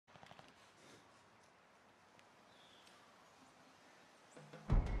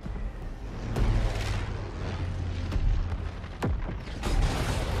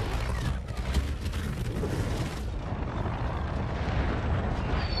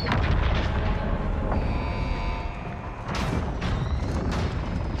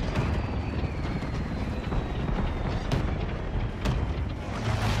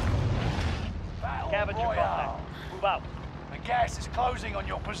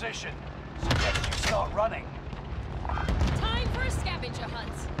position. Suggest you start running. Time for a scavenger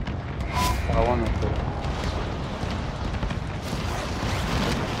hunt. I want to.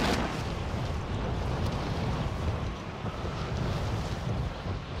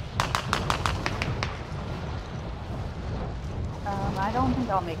 I don't think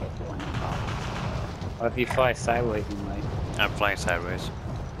I'll make it to one. Well, if you fly sideways, you might. I'm flying sideways.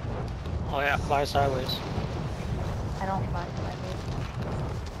 Oh yeah, fly sideways. I don't fly sideways.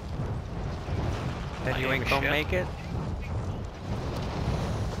 Then you ain't gonna make it?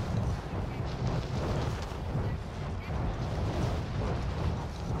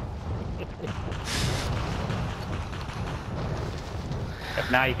 If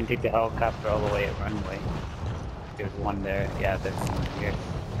now you can take the helicopter all the way at runway. There's one there. Yeah, there's one here.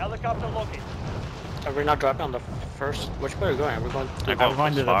 Helicopter looking. Are we not dropping on the first? Which way are we going? Are we going to I'm going I'm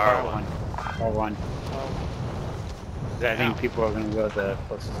going to the far far one. one. Far one. I think people are going to go to the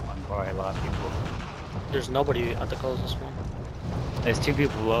closest one. Probably a lot of people. There's nobody at the closest one. There's two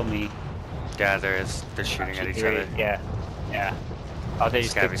people below me. Yeah, there is. They're shooting at each Three. other. Yeah. Yeah. Oh, they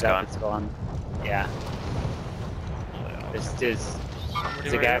just Scabby's picked up. gone. It's gone. Yeah. There's Somebody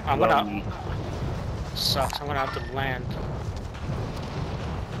a right guy here. I'm below gonna. me. Sucks. I'm gonna have to land.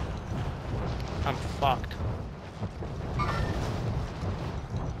 I'm fucked.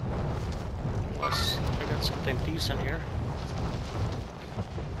 Unless I got something decent here.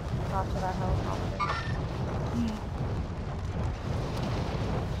 Talk to that helicopter.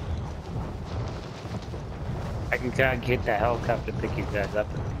 I can kind of get the helicopter to pick you guys up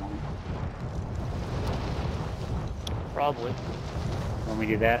if you want. Probably. When we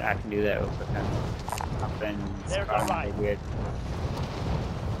do that, I can do that real quick. Up and There's a right. weird.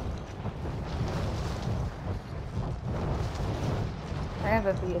 I have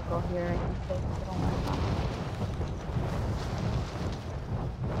a vehicle here I can take. I don't want to.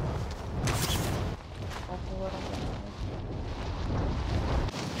 That's a little bit.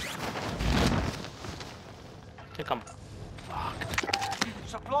 I think I'm fucked.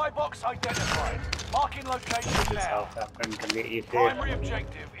 Supply box identified. Marking location This now. helicopter can get you through. Primary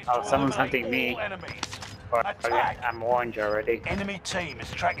objective is Oh, to someone's eliminate hunting me. all enemies. But Attack. I'm orange already. Enemy team is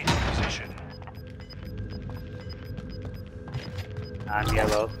tracking your position. I'm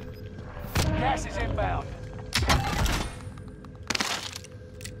yellow. Gas is inbound.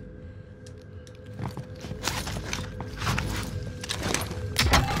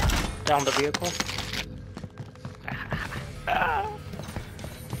 Down the vehicle.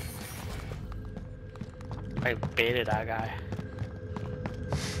 I baited that guy.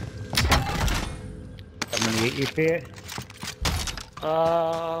 I'm gonna get you through it.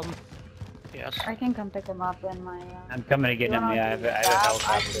 Yes. I can come pick him up in my. I'm coming to get him. Yeah, I have a I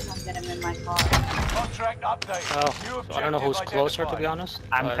helicopter. can come get him in my car. Contract update. Oh, New so I don't know who's objective closer to identified. be honest.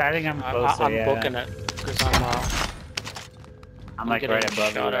 I think I'm closer. I'm yeah. booking it because I'm like getting right above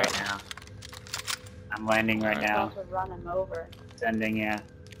you shot right at. now. I'm landing right I'm now. about to run him over. Sending, yeah.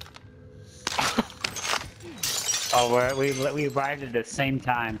 Oh, we arrived at the same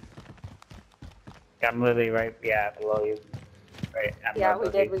time. I'm literally right, yeah, below you. Right. I'm Yeah, right we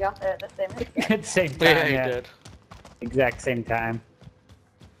above did. you. We got there at the same time. At the same time, Yeah, yeah. you did. Exact same time.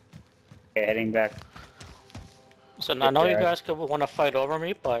 Okay, heading back. So I know you there. guys could want to fight over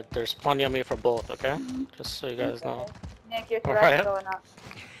me, but there's plenty of me for both. Okay, just so you guys know. Nick, your All threat's right. going up.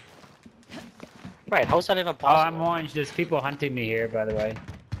 Right? How's that even Oh, possible? I'm orange. There's people hunting me here, by the way.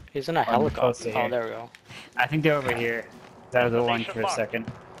 He's in a close helicopter. to Oh, here. there we go. I think they're over here. That was orange for a second.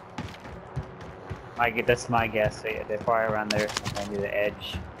 That's my guess. So yeah, they're probably around there, maybe the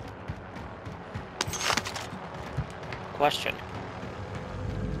edge. Question.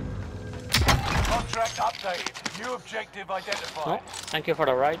 Contract updated. New objective identified. Oh, thank you for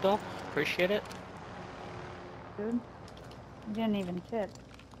the ride, though. Appreciate it. Dude, you didn't even tip.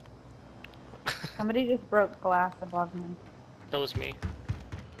 Somebody just broke glass above me. That was me.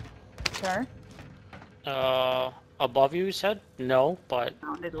 Sure. Above you, you said? No, but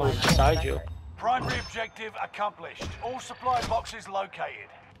Sounded who's like beside you? Primary objective accomplished. All supply boxes located.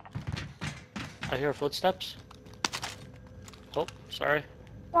 I hear footsteps. Oh, sorry.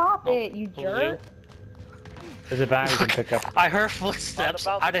 Stop Oh, it, you that was jerk. There's a bounty we can pick up. I heard footsteps.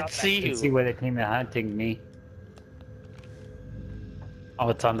 I didn't see You can see you. where they came in hunting me. Oh,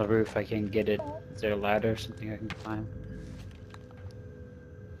 it's on the roof. I can't get it. Is there a ladder or something I can climb?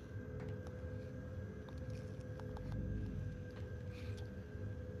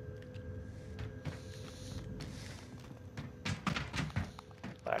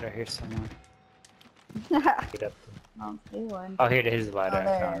 Ladder here somewhere. Get up. I don't see one. Oh, here it is, ladder. Oh, I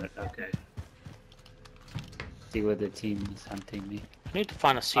there. found it. Okay. See where the team is hunting me. I need to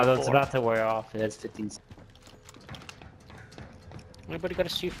find a C4. Although it's about to wear off. It has 15. Anybody got a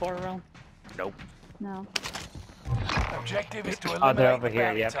C4 around? Nope. No. Objective is to Oh, eliminate they're over the here.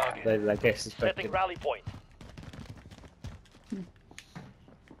 bounty Yep. target. Like they're suspected. Setting rally point.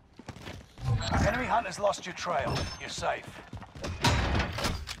 Enemy hunters lost your trail. You're safe.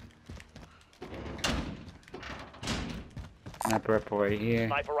 Sniper up right here.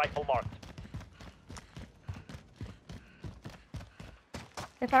 Sniper rifle marked.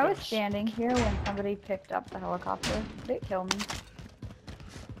 If I was standing here when somebody picked up the helicopter, would it kill me?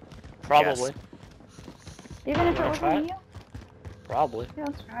 Probably. Even if it Wanna wasn't try it? you? Probably. Yeah,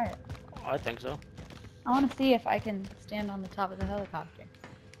 let's try it. I think so. I want to see if I can stand on the top of the helicopter.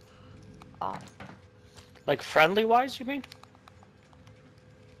 Oh. Like friendly wise, you mean?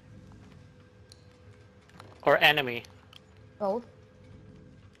 Or enemy? Both?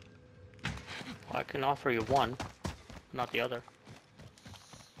 I can offer you one, not the other.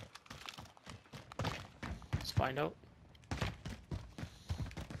 Let's find out.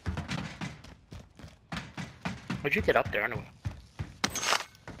 How'd you get up there anyway?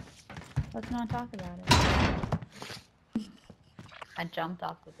 Let's not talk about it. I jumped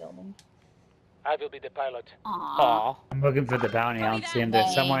off the building. I will be the pilot. Aww. Aw, I'm looking for the bounty. I don't see him. They're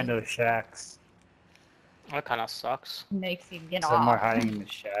somewhere in those shacks. that kinda sucks. Makes you get Somewhere off. hiding in the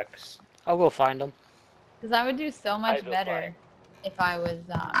shacks. I'll go find them. Because I would do so much will better if I was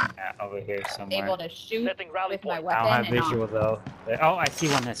Yeah, over here somewhere. able to shoot Setting rally with my point. weapon I don't have and not- visual though. Oh, I see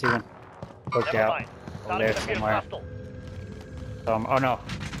one. I see one. Looked Never out. mind. Over Starting there to feel somewhere. hostile. Oh no.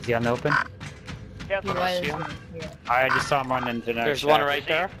 Is he on the open? He Cancel. was see him. here. I just saw him run into another There's shack. one right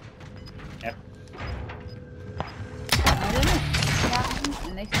there. Yep. I didn't know.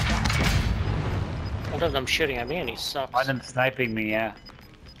 And they stopped. One of them shooting at me and he sucks. One of them sniping me, yeah.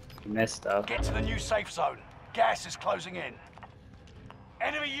 He missed though. Get to the new safe zone. Gas is closing in.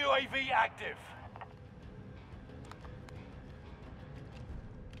 Enemy UAV active.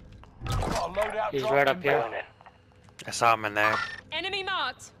 Got a loadout He's drop right up here. inbound. I saw him in there. Enemy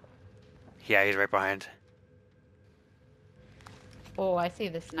marked. Yeah, he's right behind. Oh, I see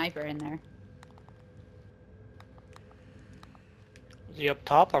the sniper in there. Is he up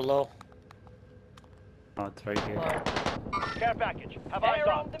top or low? Oh, it's right here. Whoa. Care package. Have eyes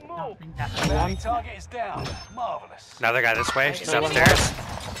on. I don't think that's The bounty target is down. Marvelous. Another guy this way. He's There's one upstairs.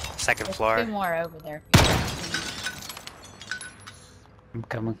 Second There's floor. two more over there. I'm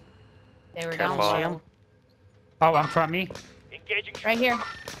coming. They were Careful. down See low. him? Oh, I'm from me. Engaging. Right here.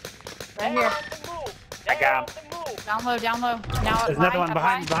 Right here. I got him. Down low, down low. Now There's up another high, one up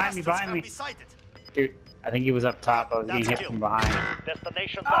behind high. me, behind me. Dude, I think he was up top. I was getting hit from behind.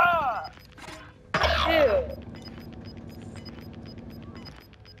 Destination marked. Dude.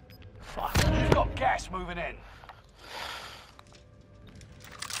 Fuck. You've got gas moving in.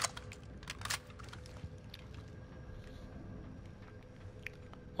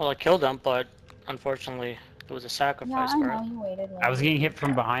 Well, I killed him, but unfortunately, it was a Yeah, sacrifice I for know. it. You waited. I was getting hit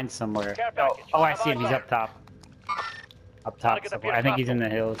from behind somewhere. Care Oh, package. oh, I see him. He's up top. Up top somewhere. I think he's in the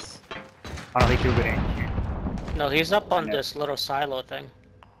hills. I don't think you're gonna. No, he's up on Yeah. this little silo thing.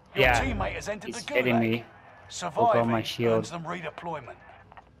 Your Yeah, teammate has entered He's the hitting gulag. me. Look Surviving on my shield. earns them redeployment.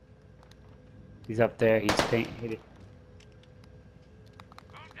 He's up there. He's hit it.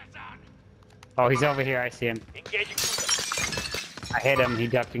 Oh, he's over here. I see him. Engaging. I hit him. He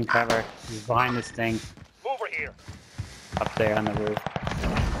ducked in cover. He's behind this thing. Mover here. Up there on the roof.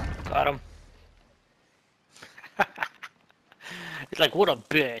 Got him. He's like, what a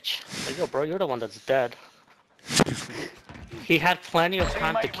bitch. Like, yo, bro, you're the one that's dead. He had plenty of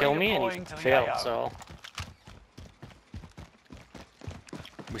time to kill me and he Redeploying to the failed, AO. so.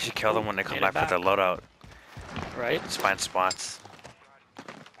 We should kill them when they come Get it back with their loadout. Right? Just find spots.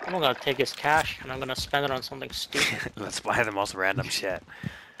 I'm gonna take his cash and I'm gonna spend it on something stupid. Let's buy the most random shit.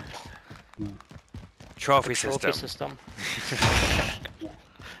 Trophy Trophy system. system.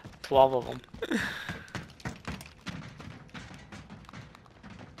 12 of them.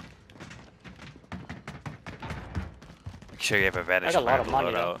 Make sure you have a vantage I got a lot point of on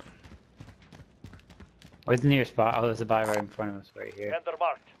money, the though. loadout. Where's the nearest spot? Oh, there's a buy right in front of us, right here. Vendor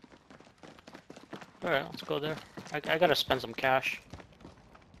marked. Alright, let's go there. I gotta spend some cash.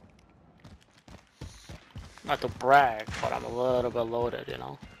 Not to brag, but I'm a little bit loaded, you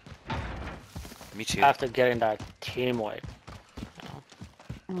know? Me too. After getting that team wipe. You know?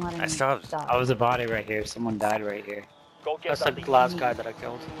 And letting I me still have- stop. Oh, there's a body right here. Someone died right here. Go get That's the the lead. last guy that I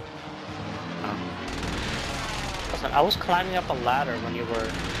killed. Listen, I was climbing up a ladder when you were...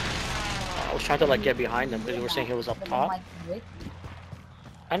 I was trying to like get behind him, but you were saying he was up But I'm, top. like, with you.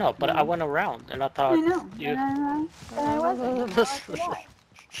 I know, but I went around and I thought I know. you. And I wasn't. Now I forgot.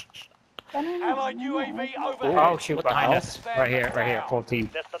 Then I know. Allied UAV overhead. Oh shoot, What the behind hell? us. Right here, full team.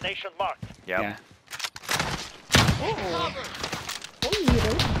 Destination marked. Yep. Yeah.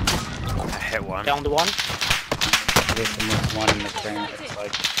 I hit one. Down to one. There's the most one in the frame. It's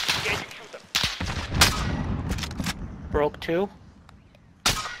like Engaging shooter. Broke two.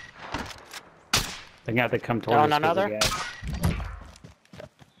 they got to come Down towards us. 'cause another? of gas.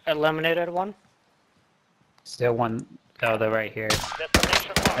 Eliminated one. Still one. Oh, they're right here.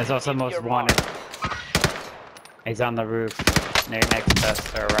 Destination marked. There's also Keep most your wanted. mark. He's on the roof. Next to us,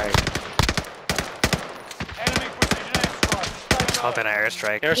 or right. Enemy precision airstrike. Stay Called an low.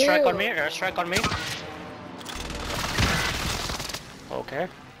 airstrike. Airstrike on me. Airstrike on me. Okay.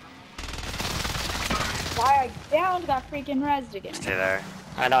 Why I downed got freaking rezzed again. Stay there.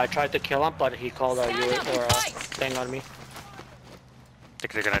 I know. I tried to kill him, but he called a Stand up and or a fight. thing on me.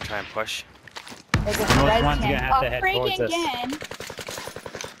 Think they're gonna try and push. They just Most rezzed one's him. gonna have to head towards freaking us. again.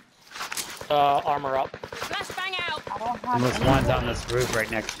 Armor up. Flashbang out. I don't have Most any one's on bullets. this roof right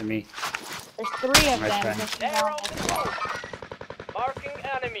next to me. There's 3 of Right them. there. pushing They're down on this the wall. move. Marking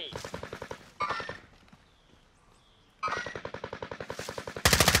enemy.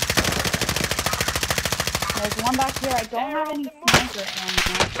 There's one back here. I don't have any sniper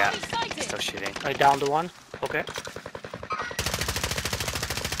ammo. Yeah. Sighted. Still shooting. I down to one. Okay.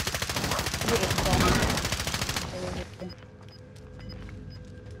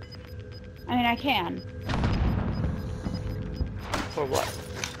 I mean, I can. For what?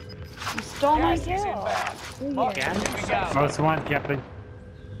 You stole my Gas is kill. inbound. Weird. Again? Here we go. Most one jumping.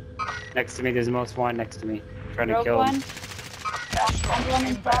 Next to me, there's most one next to me. Trying to Broke kill one. him. Found one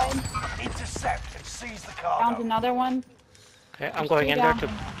inside. Intercept and seize the Found cargo. another one. Okay, I'm There's going 2 in there down. to.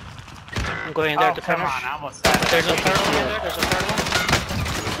 I'm going in there Oh, to come finish. on, I almost had it. There's a third one in there. There's a third one.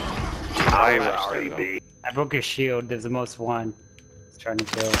 There you go. I broke his shield. There's the most one. He's trying to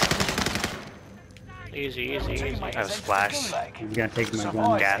kill. Easy, easy, easy. I have a splash. He's gonna take my gun.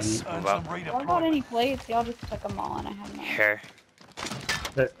 Survive, Gas. earn Move up. some I don't got redeployment. any plates. Y'all just took them all, and I have none. Here.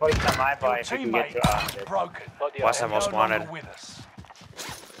 There's plates on my Your body if you can get teammate to is broken. What's They're that most no longer wanted? with us.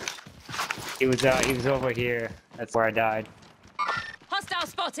 He was over here. That's where I died. Hostile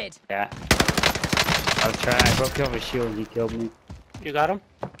spotted. Yeah. I was trying. I broke over his shield and he killed me. You got him?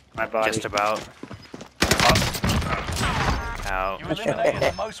 My body. Just about. Out. You eliminated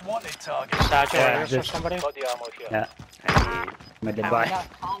the most wanted target. Satchel Yeah, Ayers or just- somebody? Yeah. I My dead I body. got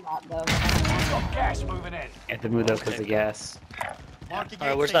combat though. Got gas moving in. You have to move though because of gas.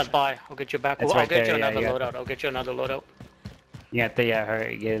 Alright, where's that buy? I'll get you back. It's I'll right get there, you yeah, another you loadout. I'll get you another loadout. You have to,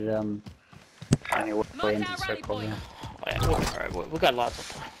 hurry, get, on your way Mark into our the rally circle, point. yeah. Oh, yeah. Alright, we got lots of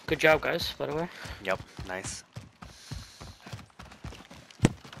time. Good job, guys, by the way. Yep. Nice.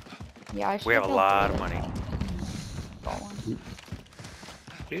 Yeah, I We have a should've lot of built money. one.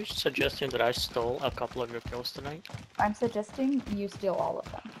 Are you suggesting that I stole a couple of your kills tonight? I'm suggesting you steal all of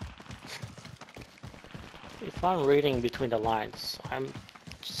them. If I'm reading between the lines,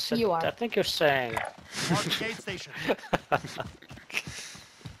 You are. I think you're saying. Gate station.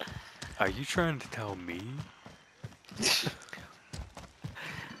 Are you trying to tell me?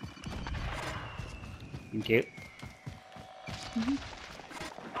 Thank you. You've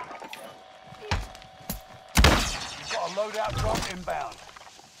got a loadout drop inbound.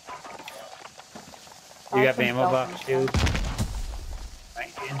 You got Awesome ammo box, self-info. dude? I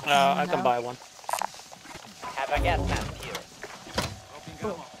can No. buy one. Have a gas mask here.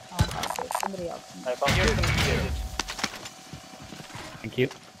 Oh, okay, somebody else. Here's some gear. Thank you.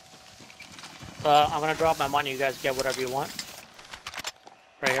 I'm gonna drop my money. You guys get whatever you want.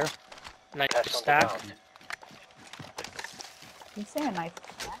 Right here. Nice Cash on the stack. ground. You say a nice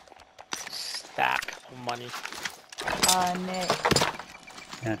Stack of money. Nick.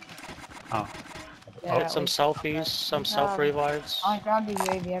 Yeah. Oh. Yeah, Get some selfies, some self revives. I grabbed the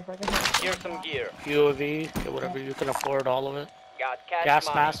UAV. I forgot. Here's some gear. UAV, get whatever you can afford, all of it. Got cash Gas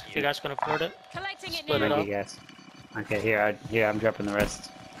money mask, if you here. guys can afford it. Collecting it Split now. it Thank up. you, guys. Okay, here, I'm dropping the rest.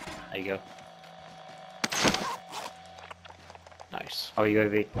 There you go. Nice. Oh,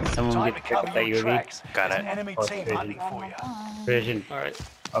 UAV. Someone Time get to pick up cover that your UAV. tracks. Got There's an it. enemy Oh, team vision. hunting for you. Precision. Alright.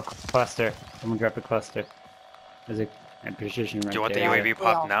 Oh, cluster. Someone drop a cluster. There's a precision right Do you want the there. UAV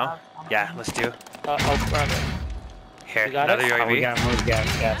pop now? Yeah, let's do. I'll grab it. Here, You got another it? Oh, we UAV. gotta move.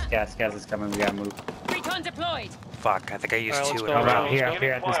 Gas is coming. We gotta move. Recon deployed. Fuck, I think I used Alright, 2 let's in a go. row. Up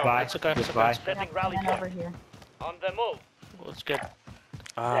here, at this buy. It's okay, This it's buy. okay. Setting rally And over point. here. On the move. Let's get.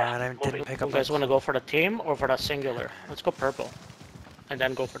 And I didn't pick You up guys my... want to go for the team or for the singular? Let's go purple. And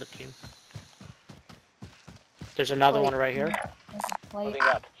then go for the team. There's another one right here. plate. Moving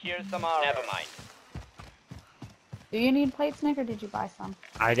up. Here's some armor. Never mind. Do you need plates, Nick, or did you buy some?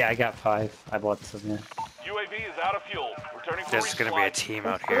 I got 5. I bought some, yeah. UAV is out of fuel. Returning for There's gonna be a resupply. team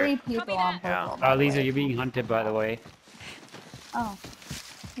There's out here. 3 people on Yeah. purple. Oh, Lisa, you're being hunted, by the way. Oh.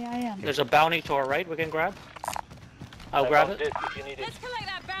 Yeah, I am. There's a bounty to our right we can grab. I'll grab it. This if you need it. Let's collect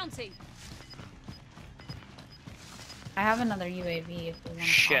that bounty. I have another UAV if you want.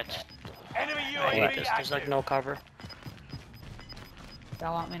 Shit. Enemy I UAV hate this. There's like active. no cover.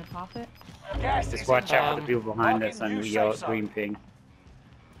 Y'all want me to pop it? Gas Just is watch out for the Um, people behind marking us on new the safe yellow zone. green ping.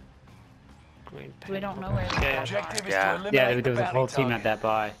 Green We ping. don't know where Okay. the Objective is Yeah. to eliminate Yeah, the there was a bounty whole team target. at that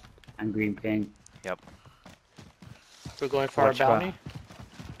buy on green ping. We're going for our Watch out. bounty.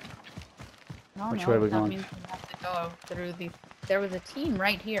 I don't Which know way if we that going? means we have to go through the. There was a team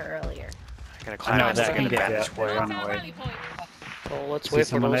right here earlier. I'm gonna I climb know up that the can get vantage that. point. We're on Mark the our way. rally point. So let's See wait for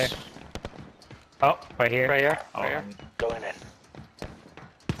someone those. there? Oh, right here. Right here. Oh, Right here. Going in.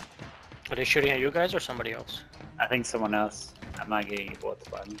 Are they shooting at you guys or somebody else? I think someone else. I'm not getting any bullets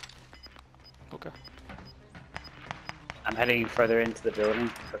by me. Okay. I'm heading further into the building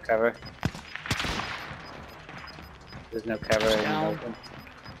for cover. There's no cover in the Down. open.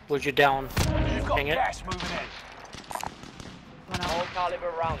 Would you down? You've got Ping it. gas moving in. When All caliber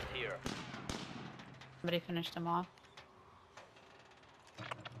rounds here. somebody finished them off.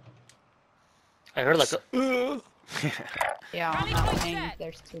 I heard like a. Yeah, on Rally that point wing, set.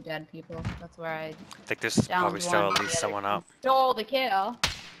 there's 2 dead people. That's where I I think there's downed probably still one. at least The other someone up. Stole the kill.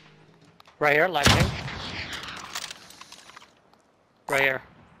 Right here, lighting. Right here.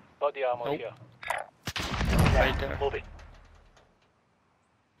 Body armor Nope. here. Right there. Moving.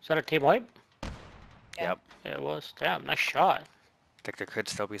 Is that a team wipe? Yeah. Yep. Yeah, it was. Damn, nice shot. I think there could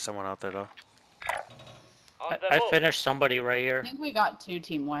still be someone out there though. On the I move. finished somebody right I here. think we got 2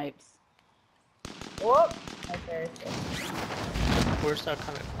 team wipes. Whoop! Right there. Where's that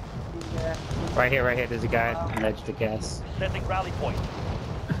coming? Yeah. Right here, right here. There's a guy on the edge of the gas. Setting rally point.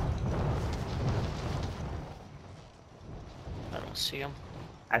 I don't see him.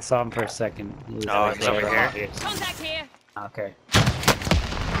 I saw him for a second. He was Oh, right he's over there. here. Contact here. Okay.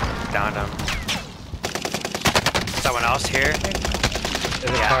 Down him. Someone else here?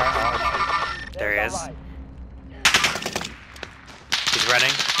 There's a Yeah. car. There he is. He's running.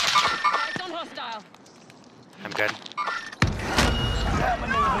 It's on hostile. I'm good.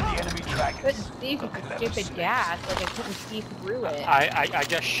 Outmaneuver the enemy dragons. Couldn't see with the stupid gas. Like I couldn't see through it. I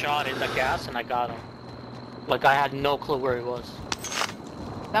just shot in the gas and I got him. Like I had no clue where he was.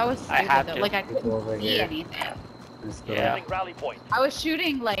 That was I stupid had though. to. Like I People couldn't over see here. anything. Let's go. Yeah. Setting rally point. I was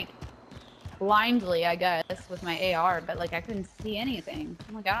shooting like blindly, I guess, with my AR, but like I couldn't see anything.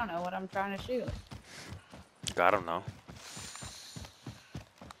 I'm like, I don't know what I'm trying to shoot. Got him though.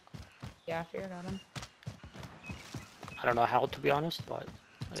 Yeah, I figured out him. I don't know how to be honest, but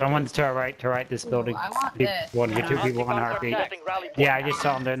Someone's to our right this building. I want Pe- this. One, Yeah. two people, one heartbeat. Setting rally point. Yeah, I just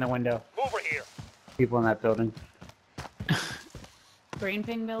saw him there in the window. Over here. People in that building. Green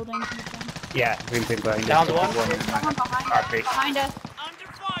ping building. you think? Yeah, green ping building. Downed Just one. Someone behind us. Heartbeat. Behind us.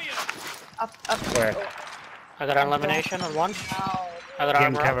 Under fire. Up. Where? I got elimination on one. No. I got Get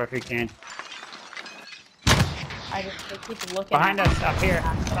him armor. cover if you can. I just they keep looking. Behind at us, me. up here.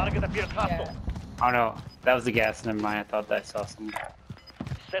 Target appears hostile. Yeah. Oh no, that was the gas. Never mind. I thought I saw someone.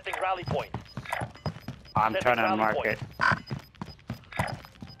 Setting rally point. I'm trying to Rally mark point. it.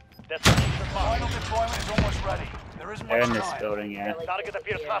 Destination marked. Final deployment is almost ready. There isn't They're much in this time. building, yeah. Really Target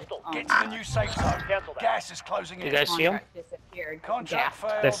appears disappeared. hostile. Oh, Get to the new safe zone. Cancel that. Gas is closing You in. guys see him? contract disappeared. Contract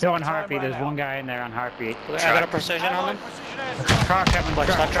failed. They're still on Time heartbeat. ran There's out. one guy in there on heartbeat. I got a precision on Allied him. precision airstrike. Car coming. Watch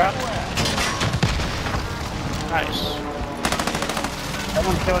that Truck. trap. Nice.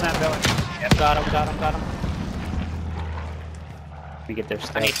 Someone's still in that building. Yep. Got him. Let me get their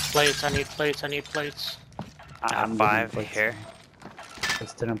I need stuff. plates, I need plates. I have I'm 5 getting plates. here.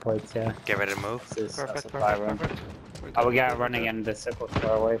 There's 10 plates, yeah. Get ready to move. This is a Perfect, supply run. Oh, we got it running in the circle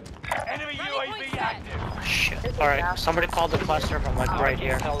far away. Enemy Rally point UAV set. active. Oh, shit. Alright, somebody called the cluster from like right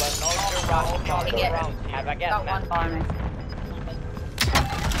here. Tell them no to rally point. Get- Rounds. Have a gas Got mask. one bar.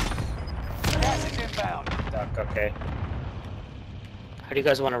 Gas is inbound. Duck, okay. How do you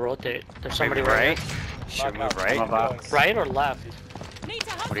guys want to rotate? There's somebody Maybe right. Should move I'm a right. box. Right or left? Need to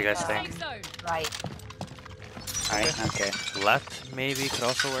hustle What do you guys the think? safe zone. Right. Alright, okay. Left maybe could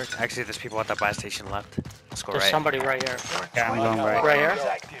also work. Actually, there's people at the buy station left. Let's go There's right. somebody right here. Yeah, I'm going right. Right here? Is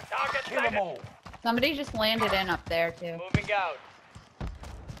active. Target Kill them all. Somebody just landed in up there too. Moving out.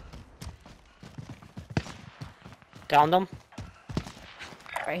 Down them.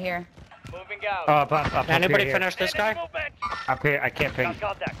 Right here. Moving out. Oh, up Anybody here. finish this guy? Enemy movement. Up here, I can't ping. Got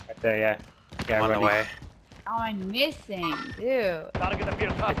contact. Right there, yeah. Yeah, I'm on the running. way. How am I missing, dude? Target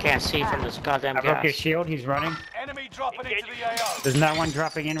appears I hostile. can't see from this goddamn I broke his gas. shield. He's running. Enemy dropping into the AO. There's another one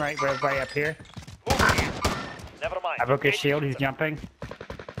dropping in right up here. Never mind. I broke his Engage shield. He's system. jumping.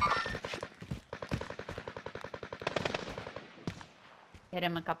 Hit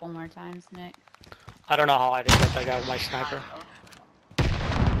him a couple more times, Nick. I don't know how I didn't get that guy with my sniper.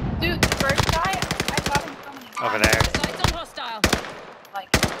 Dude, the first guy, I got him so many times. Over there. Sights on hostile. Like,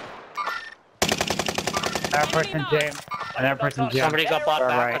 Another person jammed. Another person jammed. Somebody got bought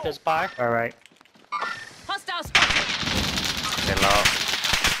back Alright. at this bar. All right. Hostile spotted. Get low.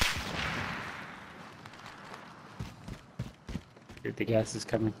 Dude, the gas is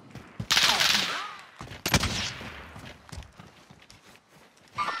coming.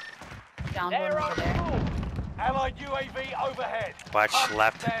 down one They're over on there. the move. Allied UAV overhead. Watch Hunt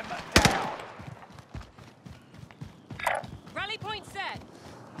left. them down. Rally point set.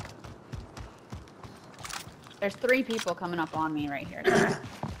 There's 3 people coming up on me right here.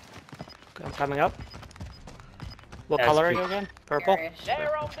 I'm coming up. What That's color are you good. again? Purple? Garish.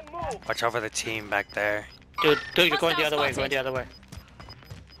 They're on the move. Watch over the team back there. Dude, you're going the Hostile other way, spotted. going the other way.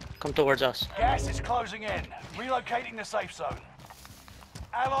 Come towards us. Gas is closing in. Relocating the safe zone.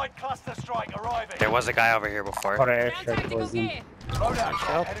 Allied cluster strike arriving. There was a guy over here before. Got an Ground airstrike tactical closing. gear. Loadout Nice drop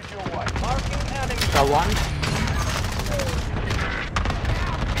job. headed your way. Marking enemy. Got one.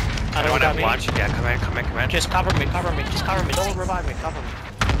 I don't Anyone got have me. lunch? Yeah, come in. Just cover me. Just cover me. Don't revive me. Cover me.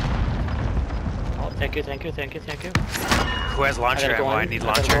 Oh, thank you. Who has launcher gotta go ammo? I in. need I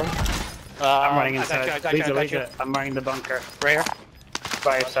gotta go launcher. in. I'm running I got inside. you, I got you, I got Lisa, you. I'm running the bunker. Right here.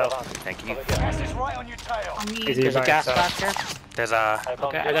 By yourself. Thank you. Gas is right on your tail. On me. Easy. There's a by gas yourself. mask here. There's a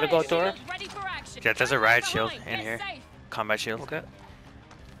Okay, I gotta go to her. Shield ready for action. Yeah, there's a riot shield Behind. in Get here. safe. combat shield. Okay.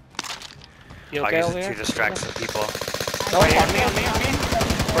 You I'll okay use over it here? to distract some people. No, on me.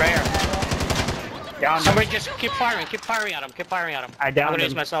 Right here. Down. Somebody just keep firing at him. I I'm downed gonna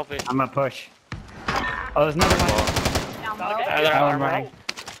use him. my selfie. I'm gonna push. Oh, there's another one. Down low. I got Another one armor. running.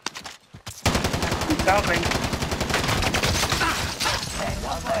 Helping.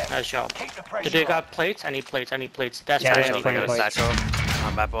 Nice job. Keep the Do pressure they on. got plates? I need plates. That's Yeah, Satchel, yeah, look at the yeah. satchel.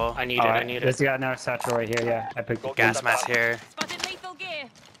 Combat ball. I need Alright, it. this got another satchel right here. Yeah, I picked it. Gas mask here. Spotted lethal gear.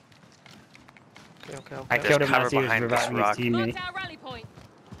 Okay. I There's killed him cover as he was behind this reviving his rock. teammate. Marked our rally point.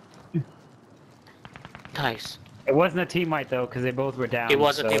 Nice. It wasn't a team wipe though, because they both were down. It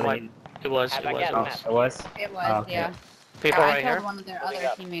was a so team they- wipe. It was. Oh, it was? It was, Oh, okay. yeah. People I right killed here. one of their other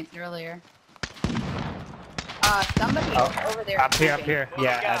teammates earlier. Somebody Oh, over there. Up here, moving. up here. Moving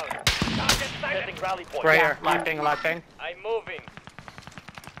Yeah. out. Setting rally point. Right here. Light ping. I'm moving.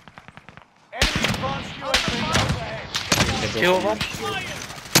 Enemy advanced UAV overhead. Two of them.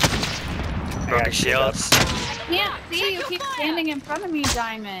 Broken shields. Can't see you. Keep standing in front of me,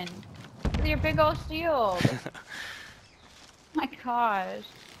 Diamond. With your big old shield. My gosh.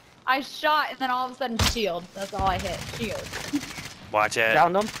 I shot and then all of a sudden shield. That's all I hit. Shield. Watch it.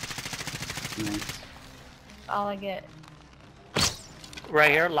 Down them. Nice. That's all I get.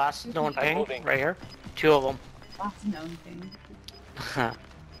 Right here. Last known I'm ping. moving. Right here. Two of them. That's known thing.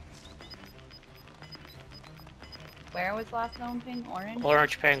 Where was last known ping? Orange?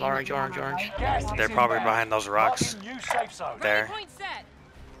 Orange ping. Seen Orange. it on our right? Gas is They're probably inbound. behind those rocks. Marking new safe zone. There. Rally point set.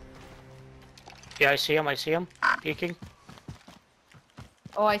 Yeah, I see him. Peeking.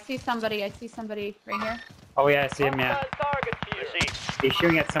 Oh, I see somebody right here. Oh yeah, I see him. Yeah. Hostile target here. He's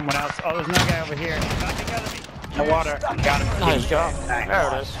shooting at someone else. Oh, there's another guy over here. In the water. Got him. Nice job. Nice.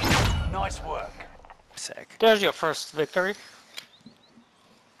 There it is. Nice work. Sick. There's your first victory.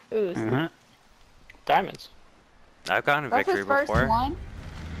 Ooh, Mhm. Diamonds. I've gotten a that's victory his first before. one.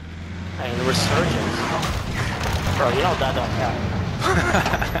 And the resurgence. Bro, you know that don't count.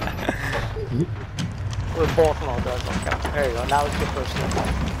 We both know that don't count. There you go. Now it's your first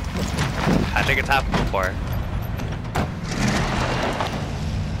one. I think it's happened before.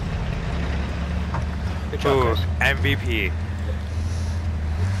 Good job, Ooh, Chris. MVP.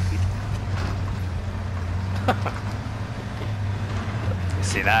 You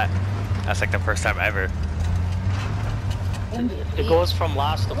see that? That's like the first time ever. It goes from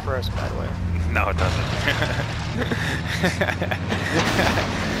last to first, by the way. No, it doesn't.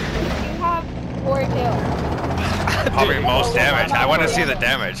 You have 4 kills. Probably most damage. I want to see the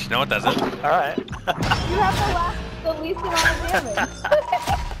damage. No, it doesn't. Alright. You have the least amount of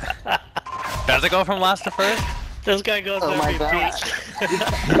damage. Does it go from last to first? This guy goes MVP.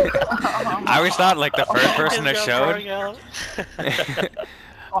 I always thought like the first person that He's showed. going out.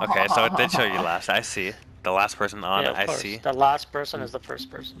 Okay, so it did show you last. I see. The last person on Yeah, it, of I course. see. The last person is the first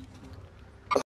person.